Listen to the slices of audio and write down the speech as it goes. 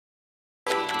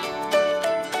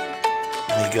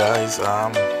Hey guys,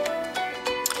 I've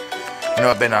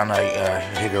been on a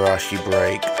Higurashi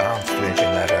break.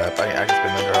 Finishing that up. I just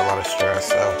been under a lot of stress,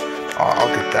 so I'll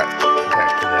get back to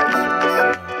that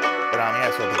soon. But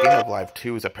yeah, so the Game of Life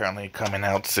 2 is apparently coming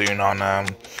out soon on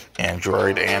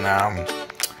Android, and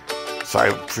so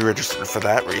I pre-registered for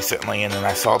that recently, and then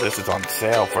I saw this is on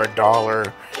sale for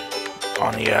 $1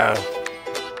 on the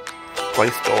Play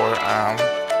Store.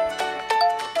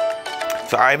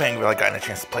 So I haven't really gotten a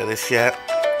chance to play this yet.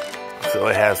 So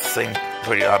it has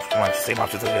pretty much the same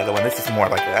options as the other one. This is more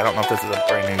like, I don't know if this is a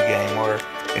brand new game or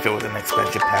if it was an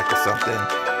expansion pack or something.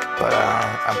 But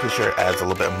I'm pretty sure it adds a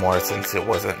little bit more since it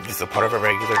wasn't just a part of a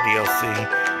regular DLC.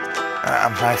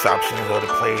 Nice option though to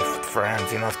play with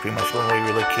friends. You know, it's pretty much where we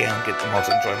really can get the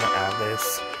most enjoyment out of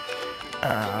this.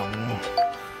 I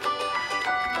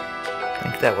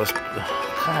think that was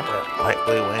kind of a light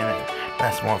blue and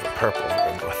that's more of a purple. We're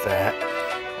going to go with that.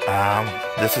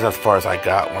 This is as far as I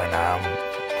got when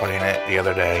playing it the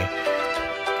other day.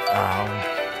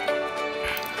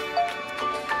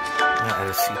 Add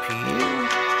a CPU.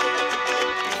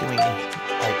 Can we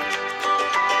like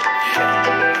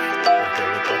change?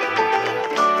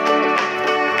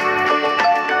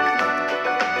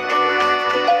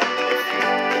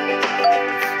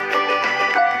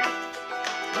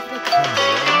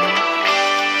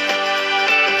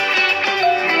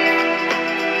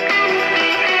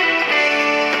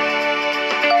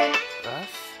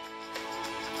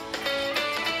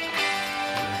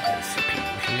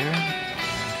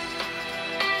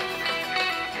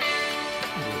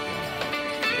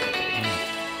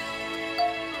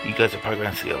 You guys are probably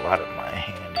going to see a lot of my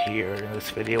hand here in this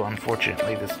video.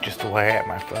 Unfortunately, this is just the way I have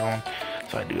my phone,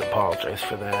 so I do apologize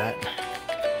for that.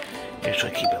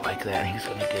 Usually keep it like that, and he's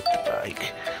going to get the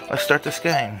bike. Let's start this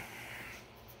game.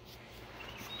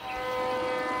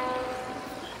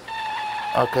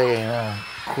 Okay,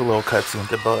 cool little cutscene with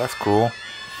the boat. That's cool.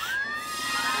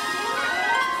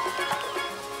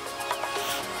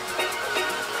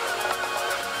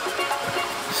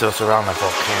 So it's around the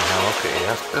volcano. Okay,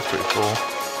 that's pretty cool.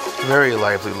 Very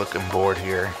lively looking board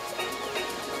here.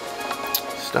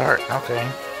 Start, okay.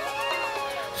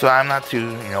 So I'm not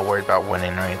too, worried about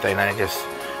winning or anything. I just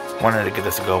wanted to get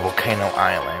us to go Volcano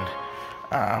Island.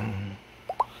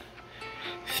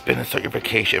 Spin and start your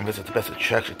vacation. Visit the best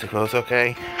attraction to close,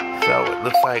 okay. So it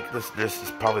looks like this is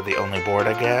probably the only board,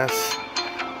 I guess.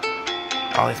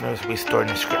 All these moves will be stored in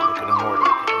your scrapbook in order.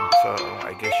 So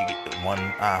I guess you get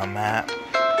one map.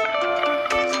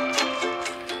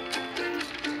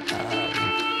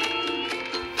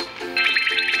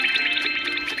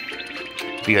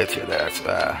 If you guys hear that, that's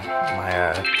my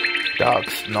dog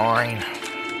snoring.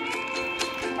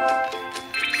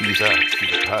 She's a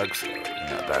pug, so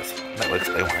that will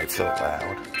explain why it's so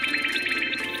loud.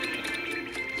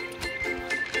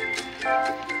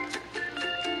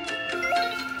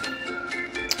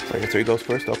 So I guess 3 goes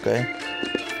first, okay.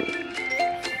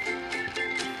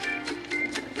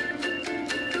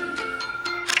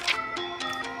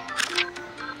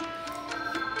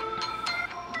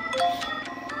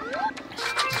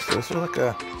 So this is like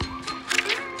a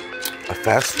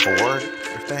fast forward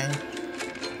thing.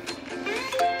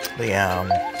 The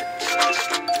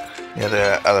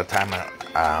other time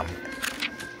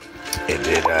it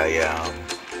did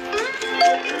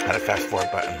had a fast forward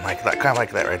button like that, kind of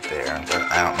like that right there. But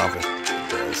I don't know if it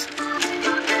does.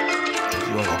 If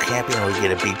you want to go camping, or we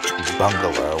get a beach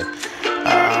bungalow.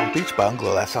 Beach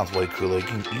bungalow, that sounds way cooler. You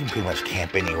can pretty much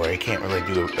camp anywhere. You can't really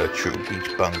do a true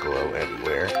beach bungalow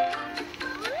everywhere.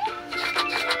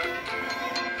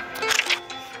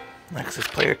 Next is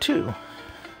player 2.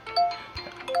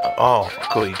 Oh,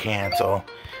 cool, you can. So,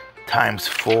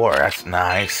 ×4, that's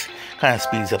nice. Kind of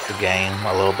speeds up the game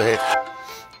a little bit.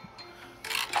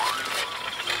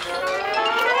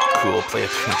 Cool, player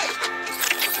 2.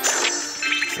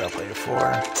 So, player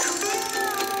 4.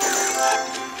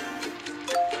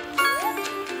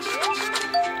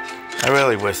 I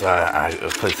really wish I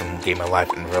played some Game of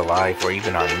Life in real life, or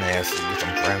even on this, with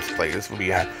some friends to play. This would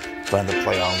be fun to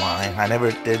play online. I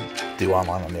never did do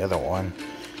online on the other one.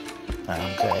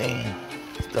 Okay.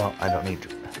 I don't need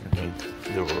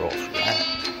the rules for that.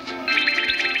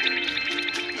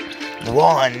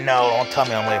 1, no, don't tell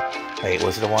me I'm wait,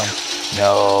 was it a 1?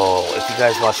 No, if you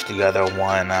guys watched the other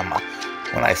one,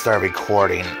 when I started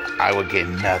recording, I would get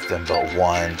nothing but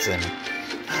 1s, and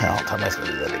don't tell me I was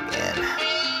gonna do that again.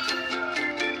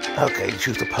 Okay,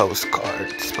 choose a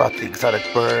postcard. Spot the exotic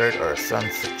bird or a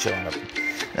sunset showing up.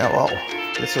 No, well,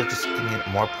 this will just give me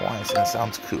more points, and it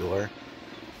sounds cooler.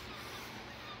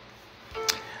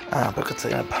 But it's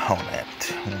an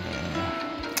opponent.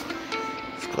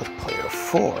 Let's go with player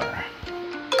 4.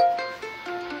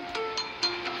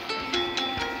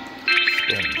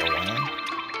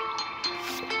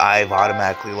 I've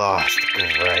automatically lost.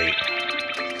 Great.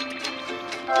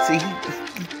 See, he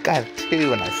got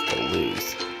 2 and I still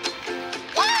lose.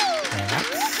 Man, that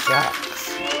sucks.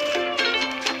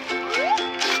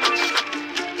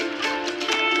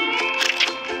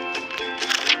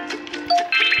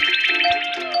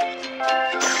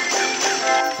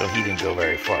 So he didn't go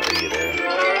very far either.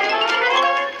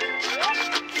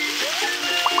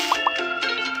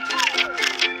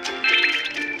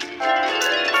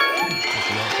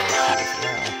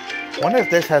 I wonder if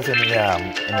this has any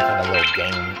kind of little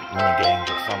mini games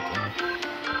or something.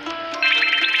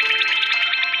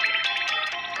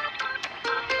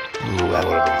 Ooh, that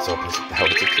would have been so pissed if that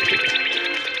was a kid.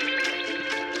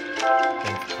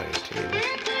 Thanks, player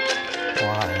 2.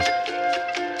 Why?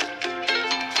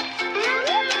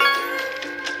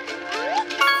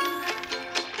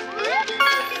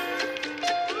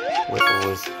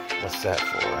 What's that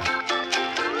for?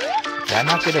 Did I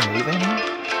not get a move in?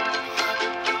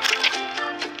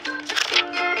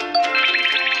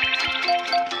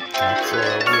 That's a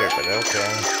little weird, but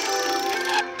okay.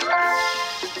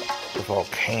 The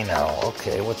volcano.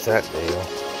 Okay, what's that do?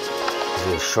 Is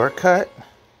it a shortcut?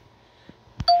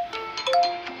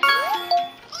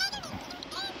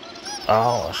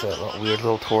 Oh, it's a weird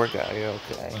little tour guy.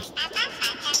 Okay.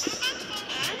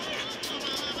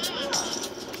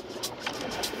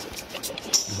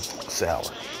 Sour.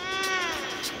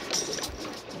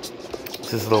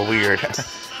 This is a little weird.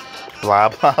 Blah,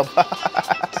 blah, blah.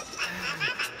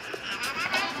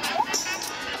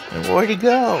 Where'd he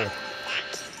go?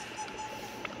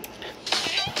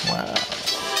 Wow.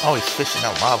 Oh, he's fishing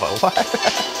out lava. What?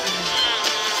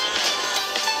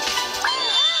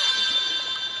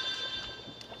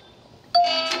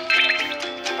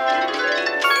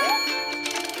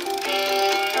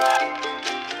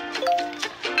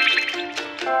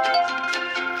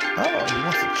 Oh, he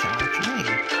wants to challenge me.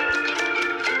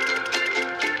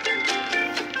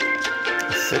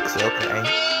 6, okay.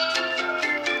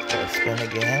 Spin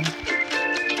again.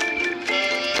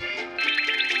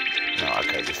 No,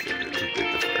 okay, just did it too good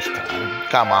the first time.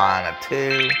 Come on, a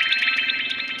 2.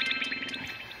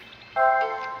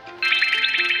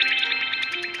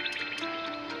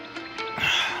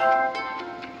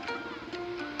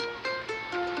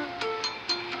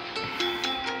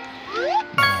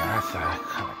 Man, I thought I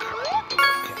kind of cried, but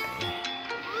okay.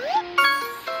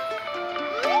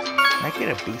 Can I get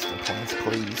a boost in points,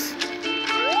 please?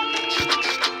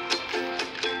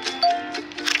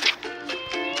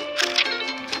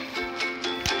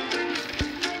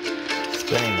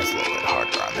 Spinning is a little bit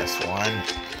harder on this one.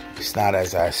 It's not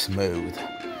as smooth.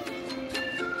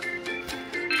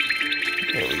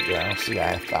 There we go. See,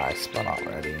 I thought I spun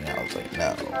already, and I was like,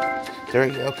 no. There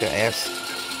we go. Okay, that's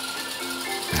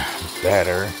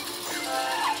better.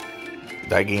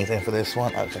 Did I get anything for this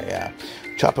one? Okay, yeah.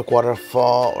 Tropic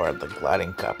Waterfall or the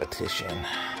gliding competition.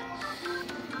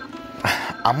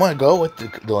 I'm gonna go with the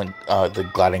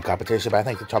gliding competition, but I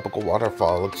think the Tropical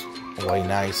Waterfall looks way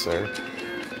nicer.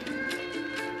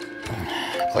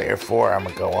 Player 4, I'm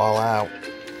gonna go all out.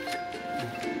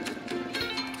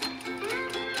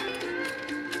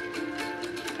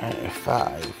 Player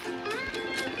 5.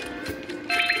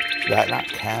 Did that not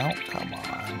count? Come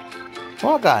on.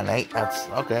 Well, I got an 8. That's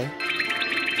okay.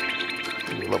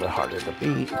 It'll be a little bit harder to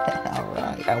beat.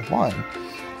 Alright, I won.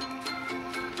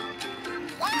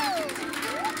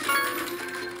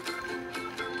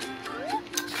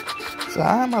 So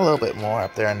I'm a little bit more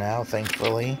up there now,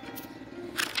 thankfully.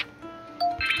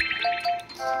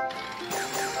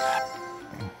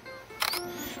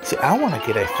 See, I want to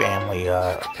get a family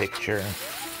picture.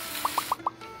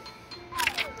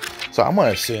 So I'm going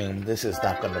to assume this is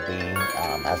not going to be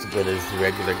as good as the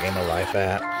regular Game of Life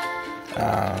app.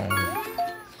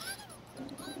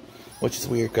 Which is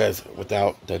weird because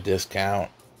without the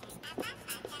discount,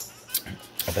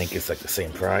 I think it's like the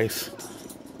same price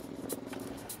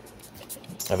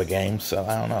of a game, so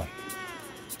I don't know.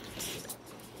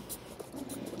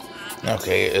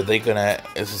 Okay, are they gonna,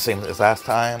 is it the same as last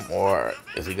time, or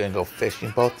is he gonna go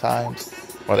fishing both times?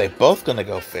 Or are they both gonna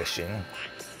go fishing?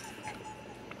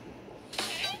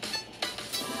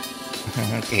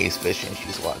 Okay, he's fishing,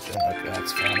 she's watching. Okay,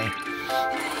 that's funny.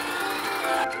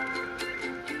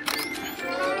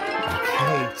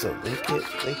 Okay, so they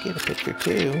get a picture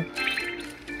too.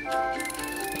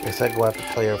 Guess I go after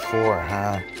player 4,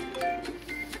 huh?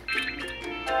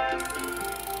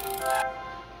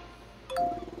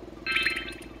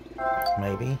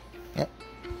 Maybe. Yep.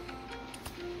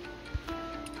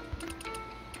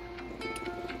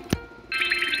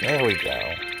 There we go.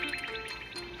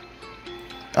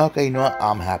 Okay, you know what?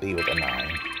 I'm happy with a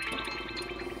 9.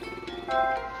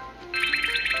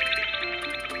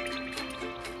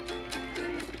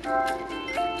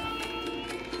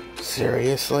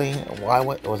 Seriously? Why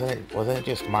wasn't it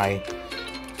just my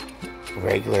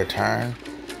regular turn?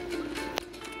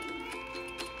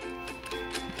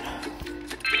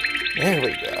 There we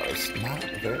go. It's not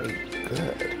very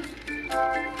good.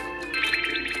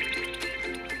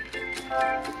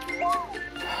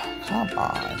 Come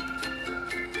on.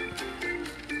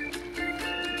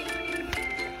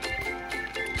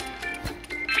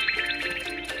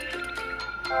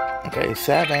 Okay,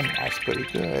 7. That's pretty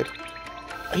good.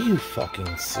 Are you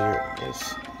fucking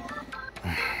serious?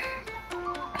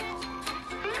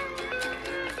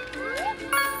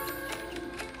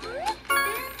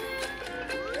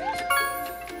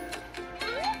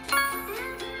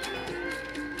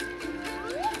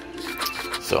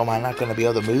 So am I not going to be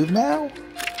able to move now?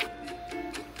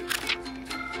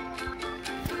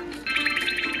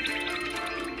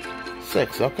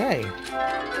 Six, okay.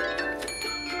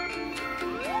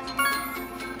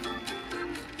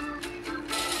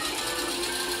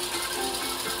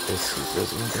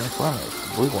 This is in front of us.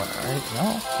 Blue one, right? No,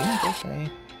 pink, okay.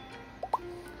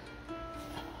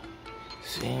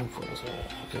 Same for this.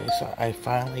 Okay, so I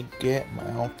finally get my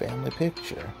own family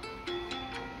picture.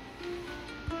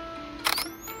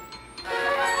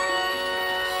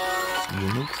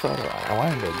 Unique photo. I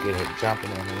wanted to get her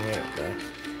jumping in the air, but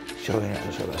showing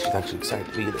her so that she's actually excited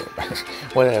to be there.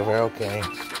 Whatever, okay.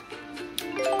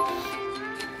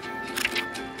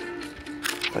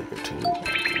 Player 2.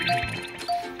 Okay.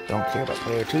 Don't care about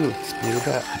player 2. Let's speed it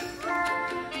up.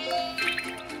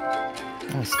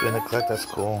 Spin and collect, that's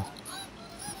cool.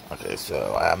 Okay,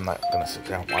 so I'm not gonna sit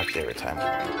there and watch every time.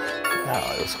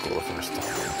 No, it was cool the first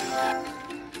time.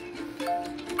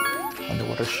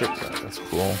 Underwater shipwreck, that's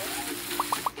cool.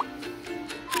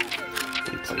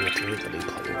 Player 3, then he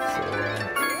player 4.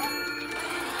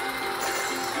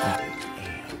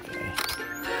 Okay.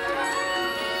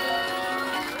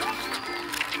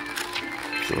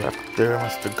 So up there,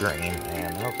 Mr. Green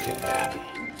Man. Okay.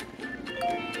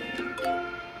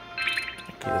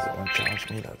 Okay, doesn't want to challenge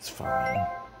me. That's fine.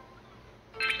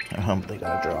 They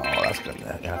gotta draw. Oh, that's good.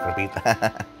 You're not gonna beat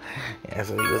that. Yeah,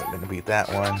 so he wasn't gonna beat that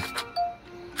one.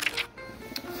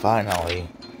 Finally.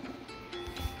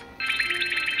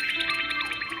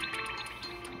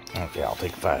 Okay, I'll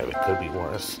take 5. It could be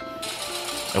worse.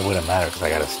 It wouldn't matter because I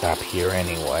gotta stop here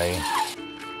anyway.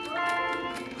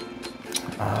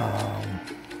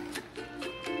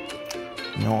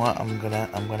 You know what? I'm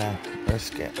gonna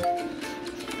risk it.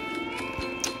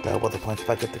 Double the points if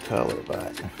I get the color,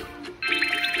 but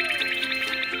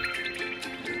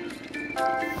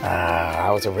that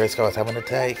was a risk I was having to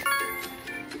take.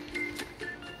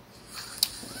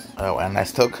 Oh, and I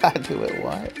still gotta do it.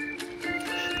 What?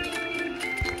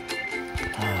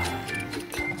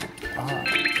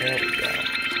 There we go.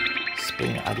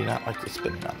 Spinning. I do not like the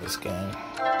spinning on this game.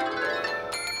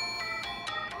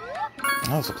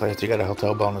 Oh, so players, you got a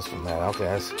hotel bonus from that. Okay,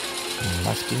 that's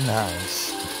must be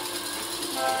nice.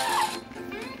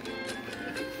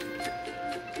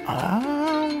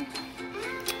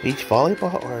 Beach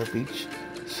volleyball or a beach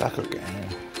soccer game?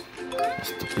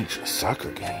 It's the beach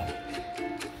soccer game.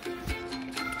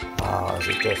 Oh, is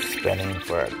it just spinning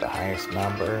for the highest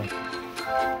number?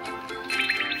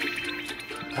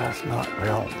 That's not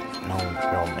no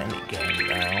real mini game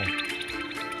though.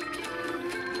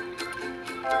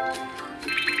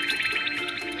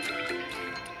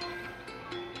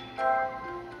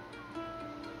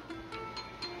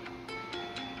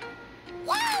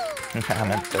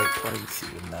 I'm in 3rd place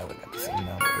even though we got the same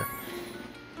number.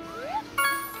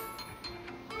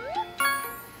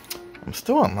 I'm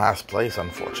still in last place,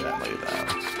 unfortunately,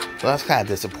 though. So that's kind of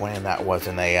disappointing that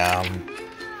wasn't a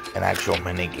an actual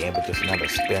mini game, but just another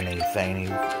spinning thing.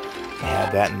 I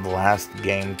had that in the last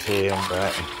game too,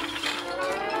 but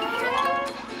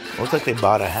looks like they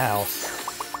bought a house.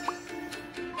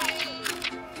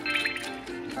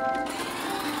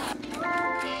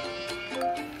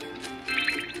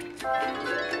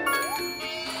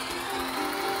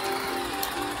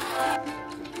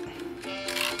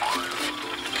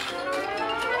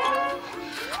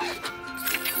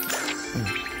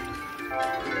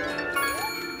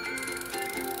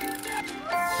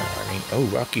 Oh,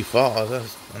 Rocky Falls,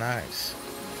 that's nice.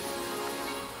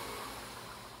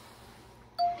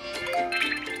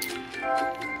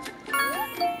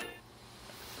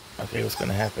 Okay, what's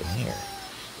gonna happen here?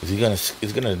 Is he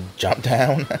gonna jump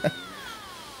down?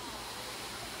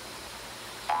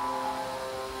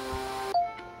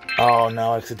 Oh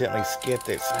no, I accidentally skipped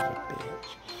it, son of a bitch.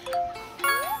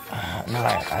 No,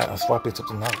 I was swiping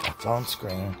something else on my phone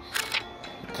screen.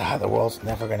 God, the world's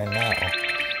never gonna know.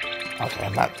 Okay,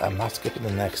 I'm not skipping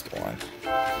the next one.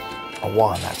 A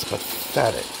 1, that's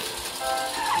pathetic.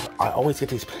 I always get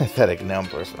these pathetic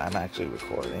numbers when I'm actually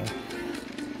recording.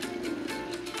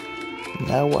 You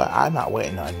know what? I'm not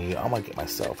waiting on you. I'm gonna get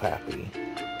myself happy.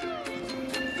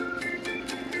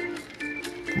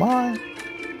 Come on.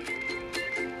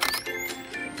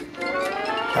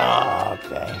 Oh,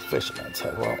 okay. Fisherman's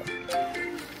head. Well,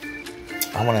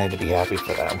 I wanted to be happy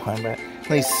for that one, but at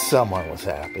least someone was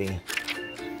happy.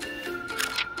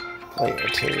 Player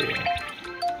 2.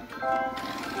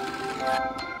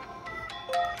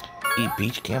 Eat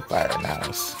beach campfire.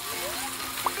 Nice.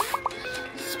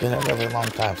 It's been a really long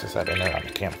time since I've been there on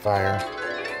the campfire.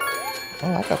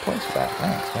 Oh, I got points for that.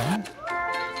 Thanks, man.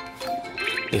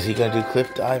 Is he gonna do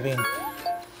cliff diving?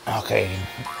 Okay,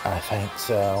 I think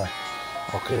so.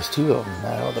 Okay, there's 2 of them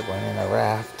now. They're going in a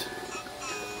raft.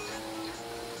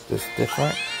 This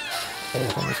different? Yeah, I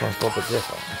think this one's a little bit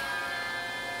different.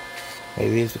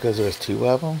 Maybe it's because there's 2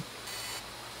 of them.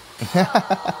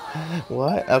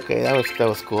 What? Okay, that was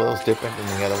cool. That was different than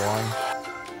the other one.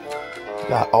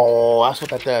 Oh, that's what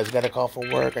that does. You gotta call for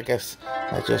work. I guess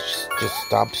that just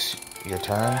stops your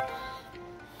turn.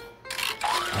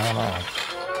 I don't know.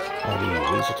 Maybe you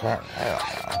lose your turn. I don't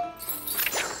know.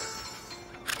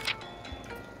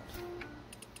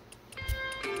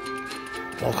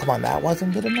 Oh, come on, that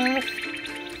wasn't good enough?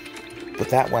 But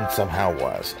that one somehow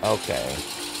was. Okay.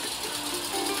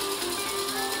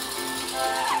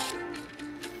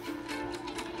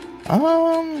 I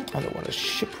don't want a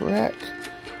shipwreck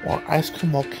or ice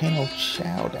cream volcano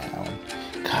chowdown.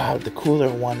 God, the cooler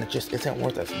one that just isn't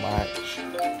worth as much.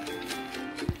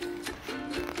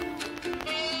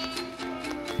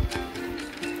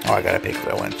 Oh, I gotta pick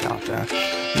that one, chowdown.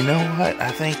 You know what?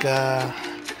 I think,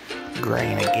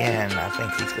 Grain again. I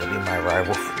think he's gonna be my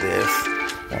rival for this.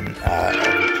 And,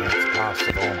 every chance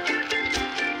possible.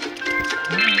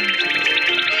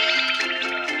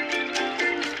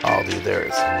 Oh, dude, there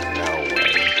is no way.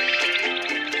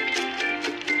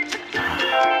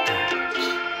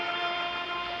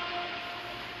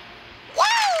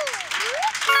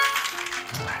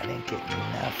 Oh, I didn't get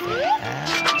nothing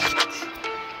out.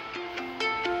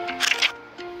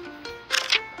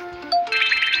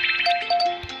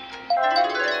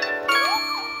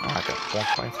 Oh, I got 4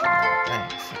 points from that.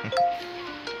 Thanks.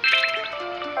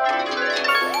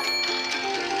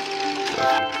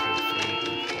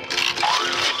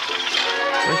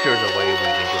 I wish there was a way we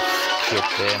can just skip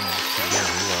them and see them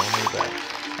only, but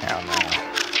I don't know.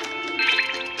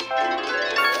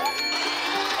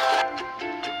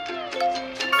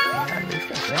 Yeah, these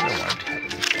guys never want to have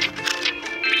these things.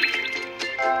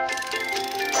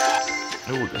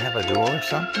 Ooh, we can have a door or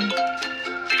something?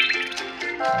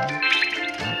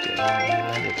 Okay, he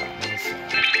landed on me, so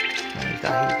he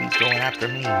thought he'd be going after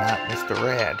me, not Mr.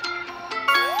 Red.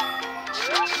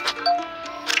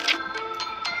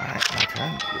 Alright, my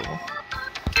turn. Cool.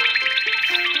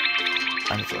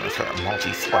 I'm just gonna start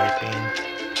multi-swiping.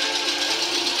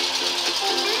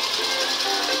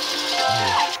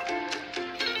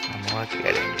 I'm lucky I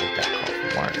didn't get that call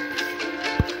from work.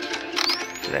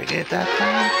 Did I get it that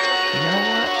time? You know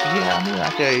what? Yeah, I'm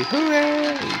not gonna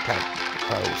hooray! Type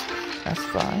pose. That's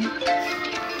fine.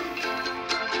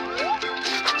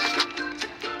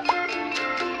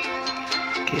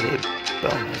 Get a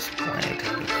bonus point.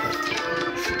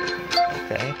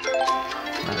 Okay.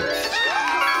 Nice.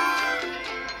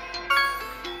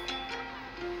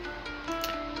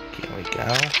 Here we go.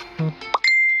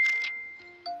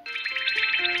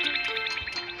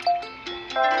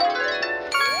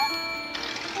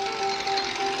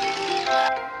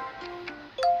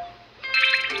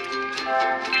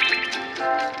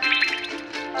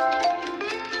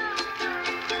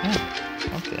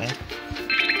 Okay.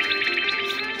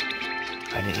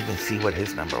 I didn't even see what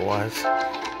his number was.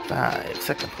 5,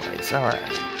 second place. Alright.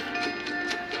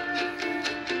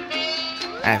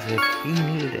 As if he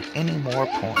needed any more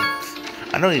points.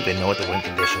 I don't even know what the win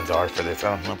conditions are for this. I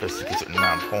don't know if it's a certain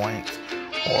amount of points,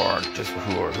 or just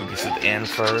who gets to the end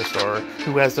first, or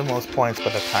who has the most points by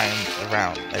the time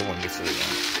around everyone gets to the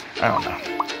end. I don't know.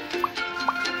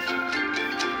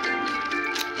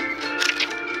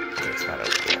 Okay, it's not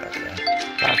over yet, okay.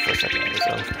 Thought for a second it was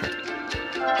over.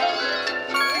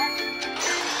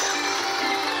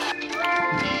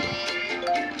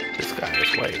 This guy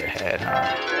is way ahead,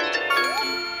 huh?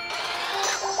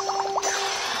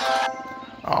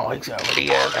 Oh, he's already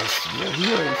at. I see. He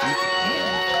already sees the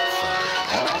end.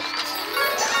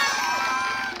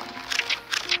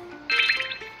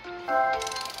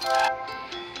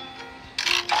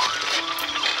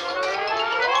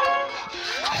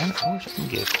 I wish I can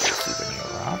get a cool souvenir,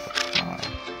 Rob. Come on.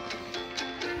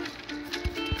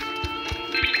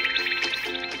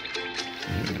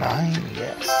 $9,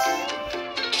 yes.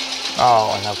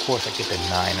 Oh, and of course I get the 9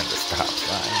 at the stop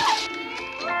sign.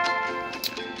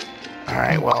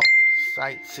 Alright, well,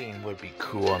 sightseeing would be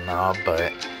cool and all,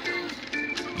 but,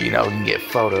 you know, you can get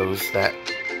photos that,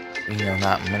 you know,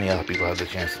 not many other people have the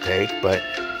chance to take, but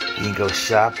you can go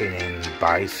shopping and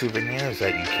buy souvenirs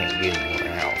that you can't get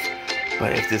anywhere else.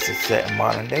 But if this is set in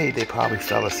modern day, they probably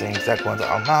sell the same exact ones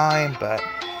online, but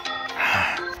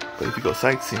if you go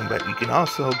sightseeing, but you can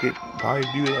also probably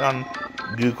do it on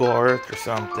Google Earth or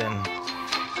something.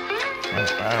 I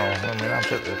don't know, I mean, I'm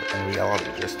sure in reality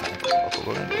just time to go.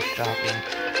 We're gonna go shopping,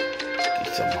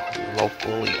 get some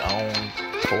locally owned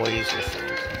toys or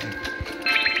something.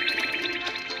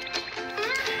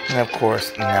 And of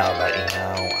course, now that you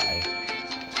know I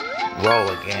roll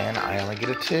again, I only get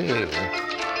a 2.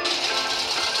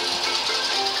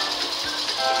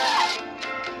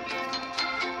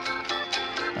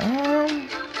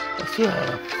 Let's do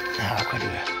I'm gonna do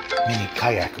a mini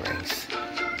kayak race.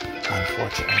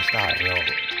 Unfortunately, it's not a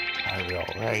real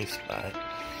race, but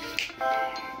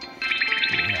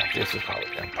you know, this is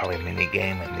probably a mini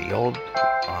game in the old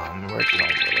original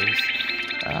release.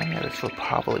 Yeah, this will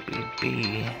probably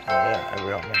be a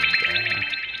real mini game.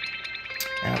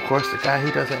 And of course, the guy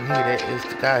who doesn't need it is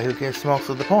the guy who gets most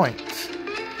of the points.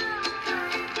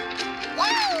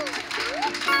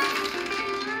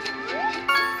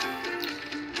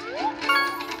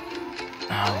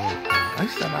 At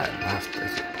least I'm not in last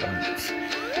place with points.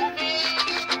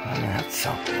 I mean, that's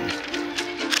something.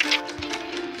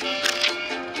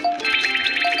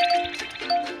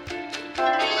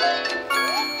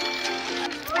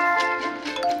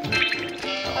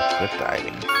 Oh, cliff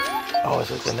diving. Oh, is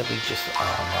it gonna be just, no,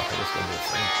 it's just gonna be the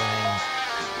same thing.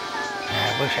 I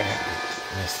wish I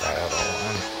hadn't missed that other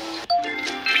one.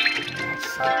 That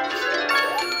sucks.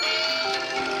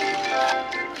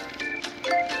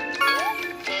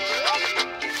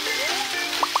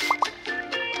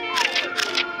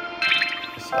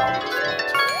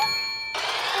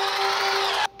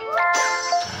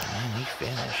 And he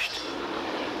finished.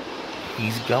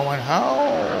 He's going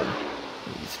home.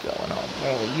 He's going home.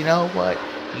 Well, you know what?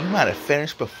 You might have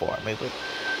finished before me, but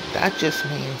that just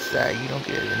means that you don't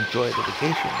get to enjoy the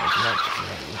vacation as much as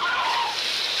me.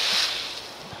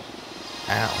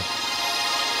 Ow.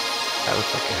 That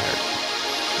looks like it hurt.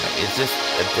 Is this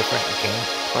a different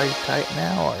gameplay type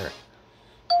now, or?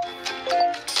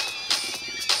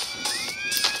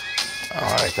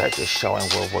 Alright, that's just showing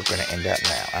where we're going to end up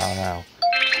now. I don't know.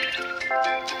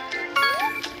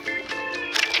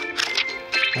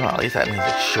 Well, at least that means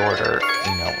it's shorter,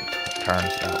 you know,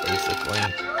 turns now, basically.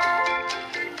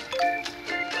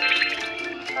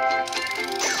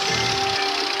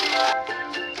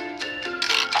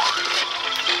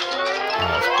 Oh,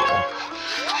 that's cool.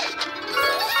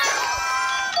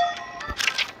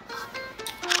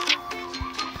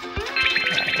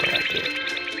 Alright, what did I get?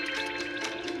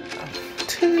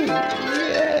 2!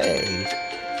 Yay!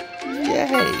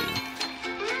 Yay!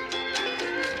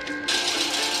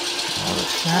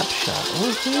 Snapshot.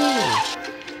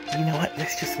 Woohoo! You know what?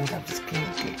 Let's just leave up this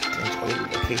game to enjoy the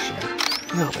vacation a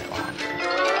little bit longer.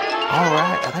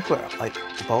 Alright, I think we're like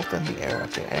both in the air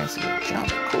up there. I didn't see a jump.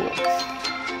 Cool.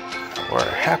 We're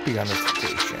happy on this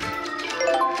vacation.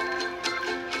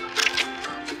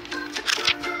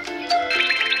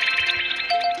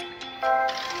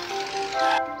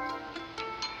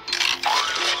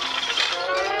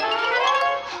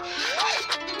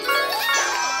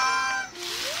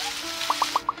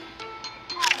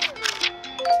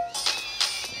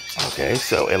 Okay,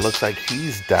 so it looks like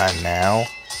he's done now.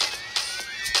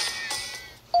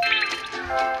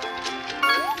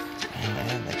 And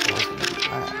I think he was going to be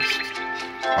last.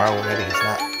 Or well, maybe he's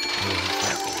not. Maybe he's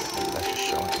not. Maybe that's just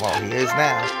showing. Well, he is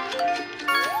now.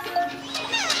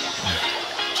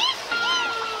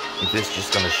 Is this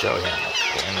just going to show him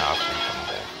pulling off and coming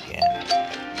back again?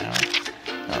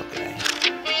 No? Okay.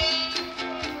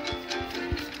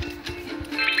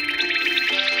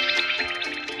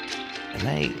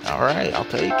 Hey, alright, I'll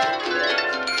take it.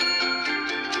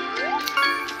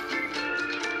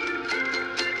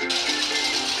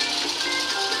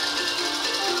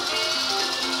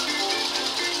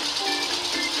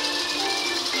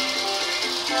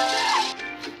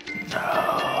 No.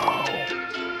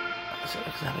 So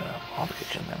all the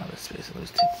kitchen down on this space and lose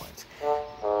 2 points.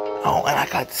 Oh, and I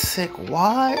got sick.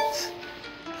 What?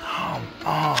 Come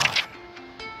on.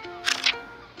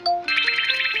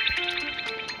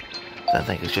 I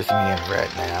think it's just me and Red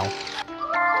now.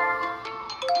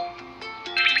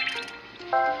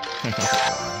 I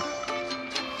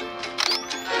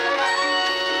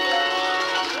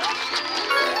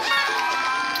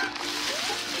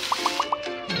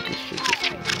think it should just be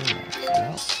me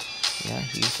now.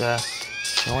 he's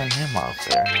showing him off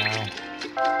there now.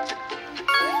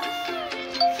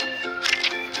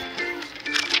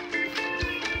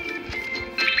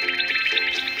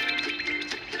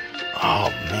 Oh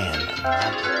man,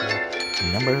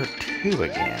 number 2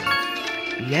 again.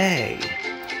 Yay!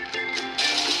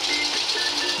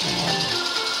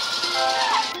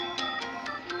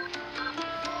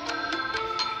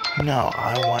 No,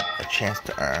 I want a chance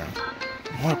to earn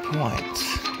more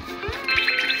points.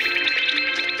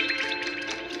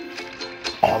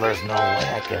 Oh, there's no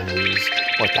way I can lose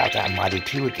without that Mighty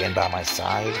 2 again by my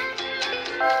side.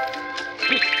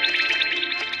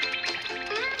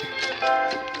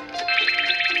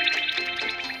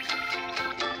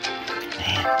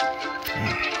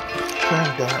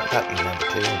 Man, got me number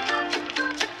 2.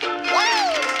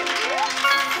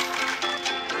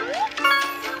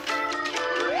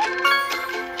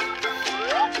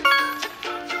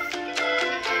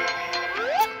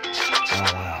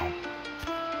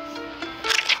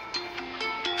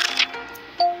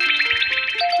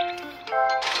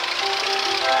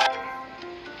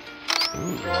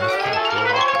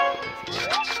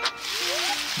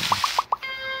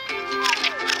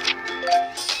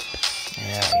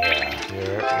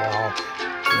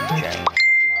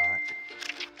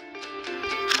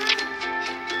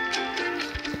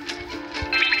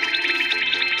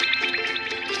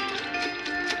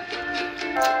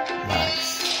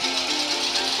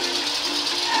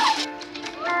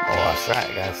 Right,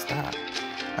 I gotta stop.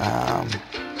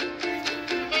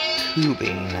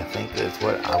 Tubing, I think is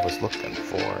what I was looking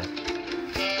for.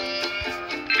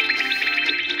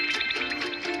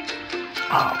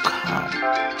 Oh, come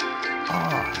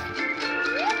on.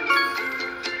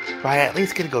 Right, at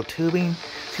least get to go tubing.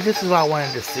 See, this is what I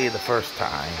wanted to see the first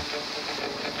time.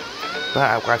 But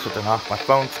I got something off my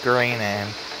phone screen and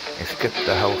it skipped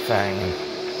the whole thing.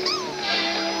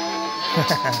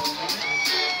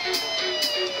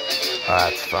 Oh,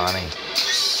 that's funny.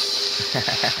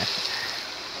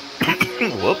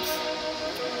 Whoops.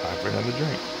 Time for another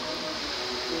drink.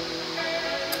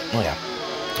 Oh, yeah.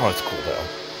 Oh, it's cool, though.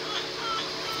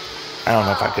 I don't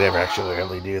know if I could ever actually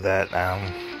really do that. Yeah,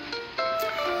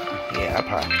 I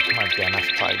might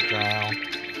probably drown.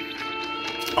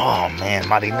 Oh, man.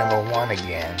 Mighty number 1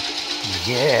 again.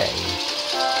 Yay.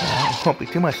 It won't be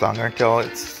too much longer until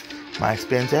it's my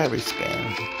spins every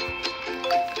spin.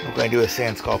 We're going to do a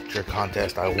sand sculpture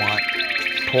contest. I want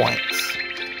points.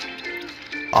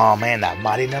 Oh man, that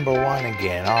Mighty number 1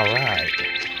 again. Alright.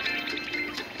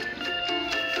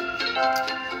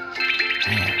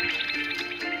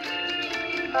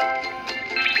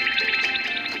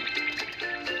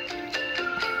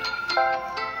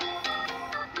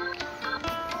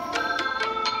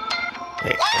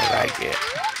 Wait, what did I get?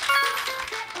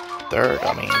 3rd,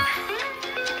 I mean.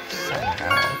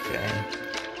 Somehow, okay.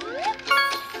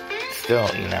 Still,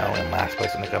 you know, in last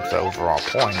place when it comes to overall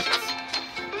points.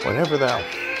 Whatever though.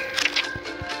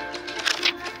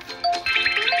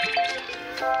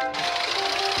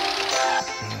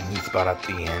 He's about at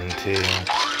the end too.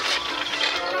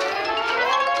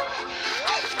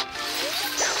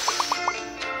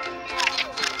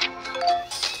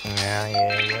 Yeah,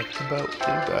 you like the boat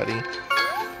too, buddy.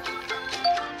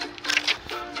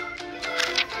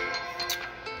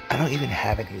 I don't even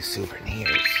have any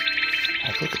souvenirs.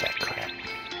 Like, look at that crap.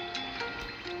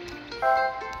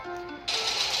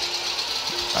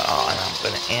 Oh, and I'm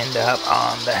gonna end up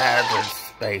on the hazard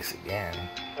space again.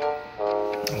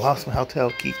 I lost my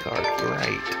hotel key card.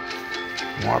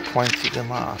 Great. More points even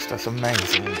lost. That's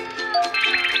amazing.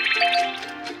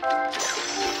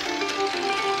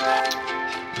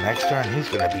 Next turn, he's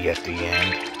gonna be at the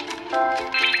end.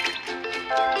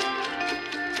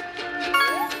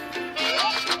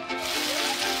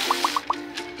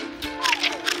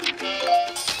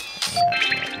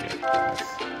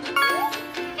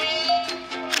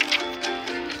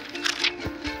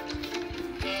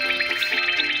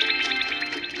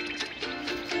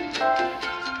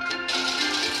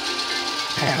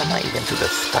 Man, I'm not even to the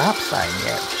stop sign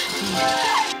yet.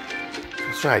 Jeez.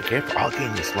 That's right, careful. I'll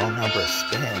gain this low number of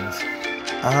spins.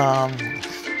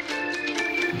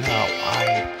 No,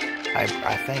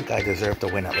 I think I deserve to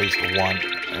win at least 1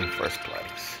 in first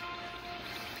place.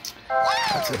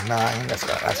 That's a 9. That's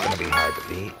gonna be hard to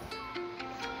beat.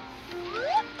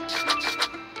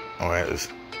 Or is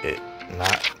it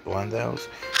not one of those?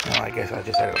 No, I guess I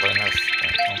just had to learn this.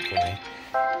 Okay.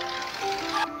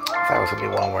 That was gonna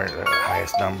be one where the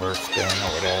highest number spin or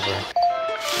whatever.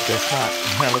 Guess not.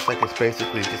 It looks like it's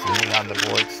basically just me on the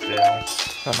board still. I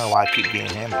don't know why I keep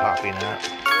getting him popping up.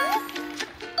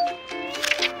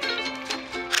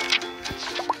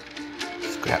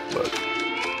 Scrapbook.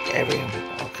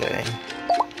 Okay.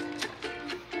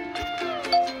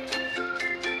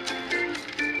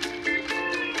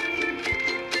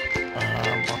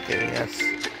 Okay, yes.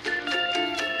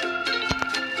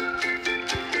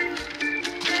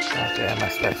 Okay, I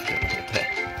must have to okay.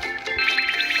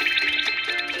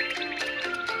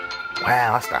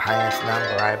 Wow, that's the highest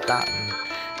number I've gotten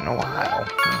in a while.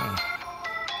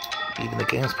 Even the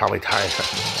game's probably tired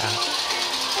of me now.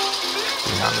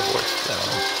 Being on the board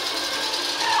still.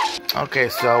 Okay,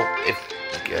 so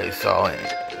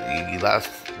the last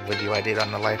video I did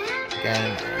on the life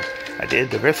game, I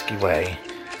did the risky way.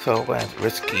 So it's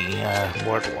risky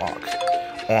boardwalk.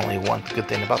 Only one good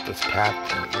thing about this path,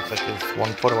 it looks like there's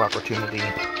one photo opportunity.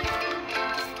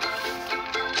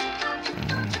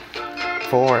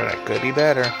 4, that could be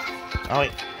better. Oh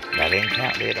wait, that didn't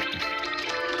count, did it?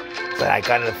 But I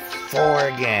got a 4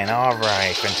 again.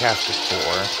 Alright, fantastic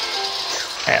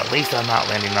 4. At least I'm not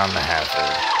landing on the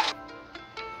hazard.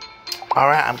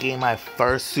 Alright, I'm getting my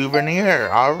first souvenir.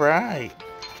 Alright.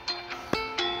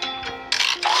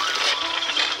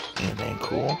 Anything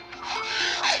cool?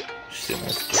 Assuming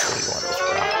it's just one of those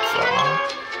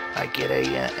rocks. I get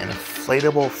an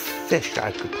inflatable fish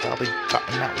I could probably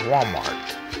gotten at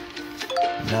Walmart.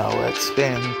 No, let's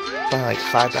spend probably like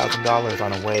 $5,000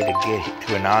 on a way to get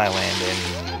to an island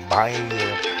and buy an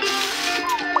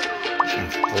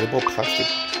inflatable plastic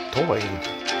toy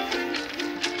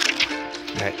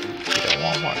that you get at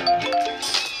Walmart.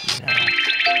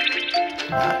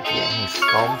 Not getting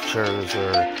sculptures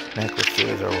or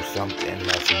necklaces or something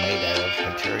that's made out of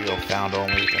material found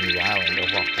only in the island of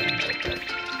Volcano.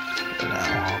 But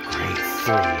grade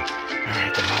 3.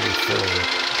 Alright, the mighty 3.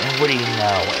 And what do you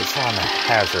know? It's on a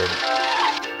hazard.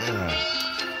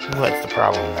 What's the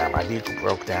problem now? My vehicle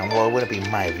broke down. Well, it wouldn't be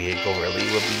my vehicle, really.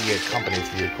 It would be your company's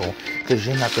vehicle. Because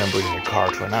you're not going to bring your car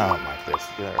to an island like this.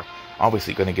 You're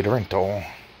obviously going to get a rental.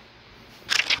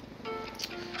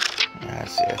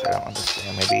 Yes, I don't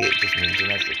understand. Maybe it just means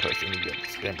an extra person to get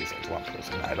spent besides one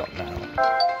person. I don't know.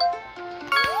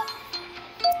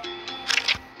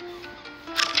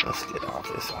 Let's get off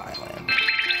this island.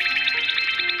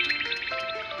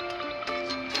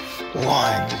 1,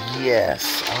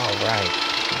 yes. Alright.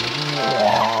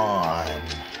 1.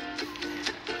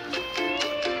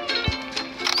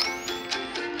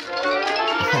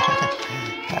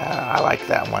 I like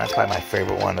that one. That's probably my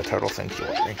favorite one, the Turtle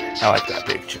Sanctuary. I like that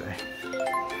picture.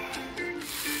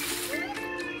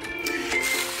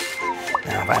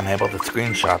 Now, if I'm able to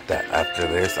screenshot that after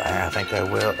this, I think I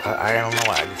will. I don't know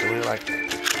why. I just really like that picture.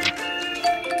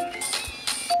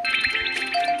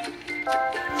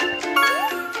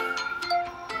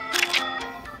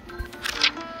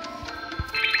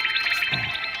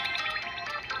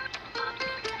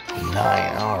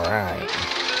 Alright.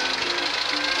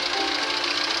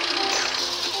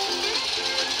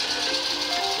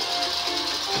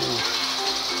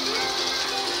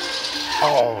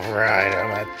 Alright,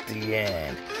 I'm at the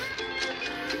end.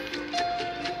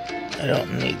 I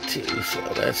don't need to, so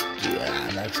let's do that.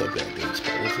 I'm not so good at these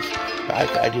poses.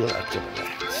 I do like to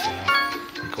relax.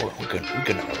 We're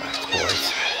gonna relax,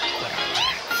 boys.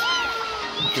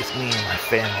 Just me and my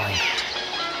family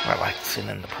relaxing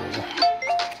in the pool.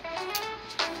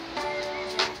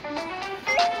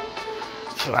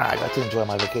 So I got to enjoy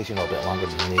my vacation a little bit longer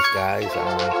than these guys.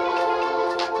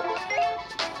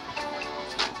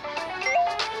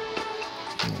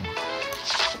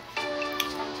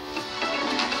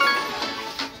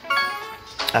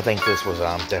 I think this was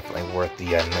definitely worth the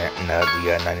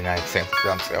 99 cents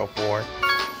on sale for.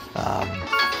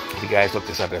 If you guys look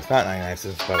this up, it's not 99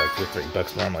 cents, it's about like $2 or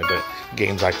 $3 normally, but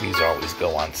games like these always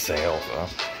go on sale, so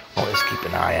always keep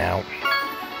an eye out.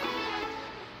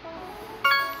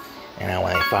 And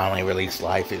when they finally release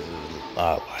Life 2,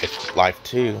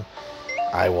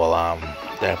 I will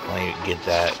definitely get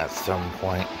that at some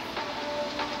point.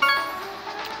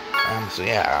 So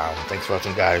yeah, thanks for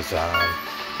watching, guys.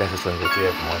 Definitely going to get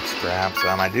you more scraps.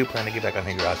 I do plan to get back on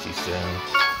Higurashi soon.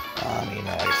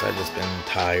 Like I said, I've just been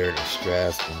tired and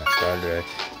stressed, and I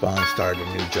finally started a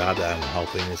new job that I'm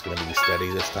hoping is going to be steady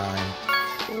this time.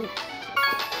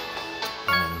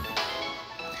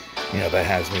 That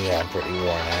has me pretty worn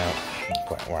out.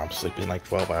 Quite where I'm sleeping like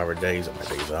 12-hour days on my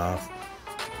days off.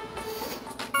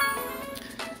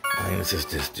 I think this is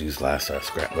this dude's last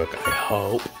scrapbook, I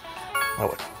hope. I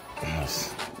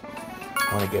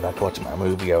want to get back to watching my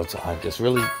movie. I just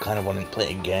really kind of wanted to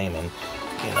play a game, and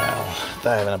I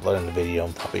haven't uploaded a video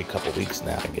in probably a couple weeks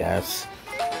now, I guess.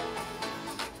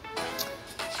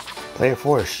 Player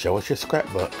 4, show us your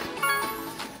scrapbook.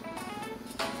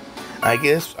 I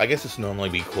guess it's normally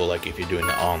be cool, like if you're doing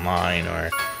it online,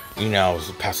 or you know,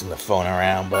 passing the phone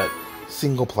around, but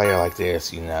single player like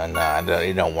this, you know, nah,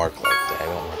 it don't work like that. It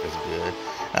don't work as good.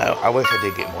 I wish I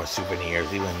did get more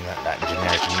souvenirs, even that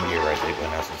generic meteorite that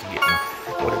everyone else is getting.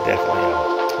 Would have definitely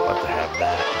loved to have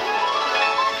that.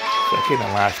 So I came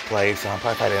in last place.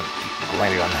 Probably if I didn't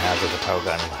land on the hazards, I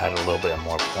probably had a little bit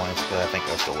more points, but I think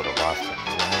I still would have lost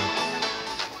anyway.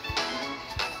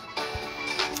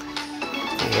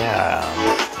 Yeah.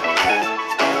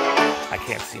 I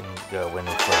can't seem to go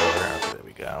any further. Okay, there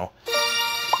we go.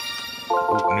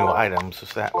 Ooh, new items.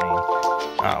 What's that mean?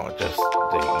 Oh, just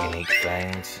the unique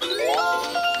things.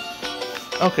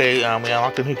 Okay, we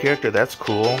unlocked a new character. That's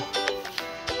cool.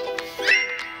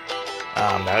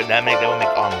 That would make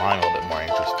online a little bit more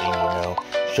interesting, you know.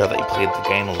 Show that you played the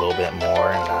game a little bit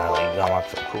more and you unlock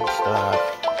some cool stuff.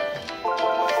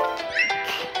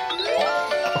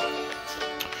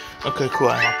 Okay, cool.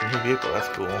 I unlocked a new vehicle. That's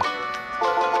cool.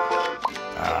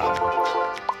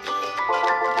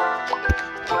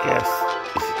 I guess,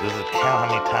 does it count how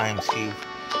many times you've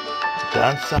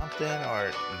done something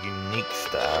or unique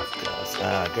stuff? Cause,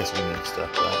 I guess unique stuff,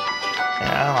 but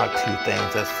yeah, I unlocked 2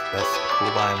 things. That's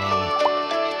cool by me.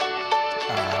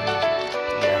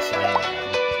 Yes, I am.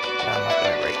 I'm not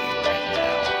gonna rate you right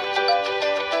now.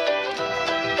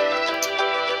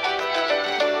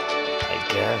 I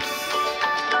guess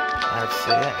that's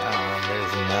it.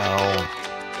 There's no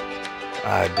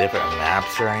different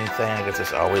maps or anything. I guess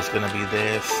it's always gonna be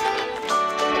this,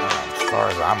 as far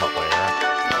as I'm aware.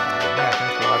 Yeah,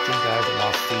 thanks for watching, guys, and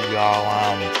I'll see y'all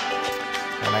in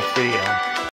the next video.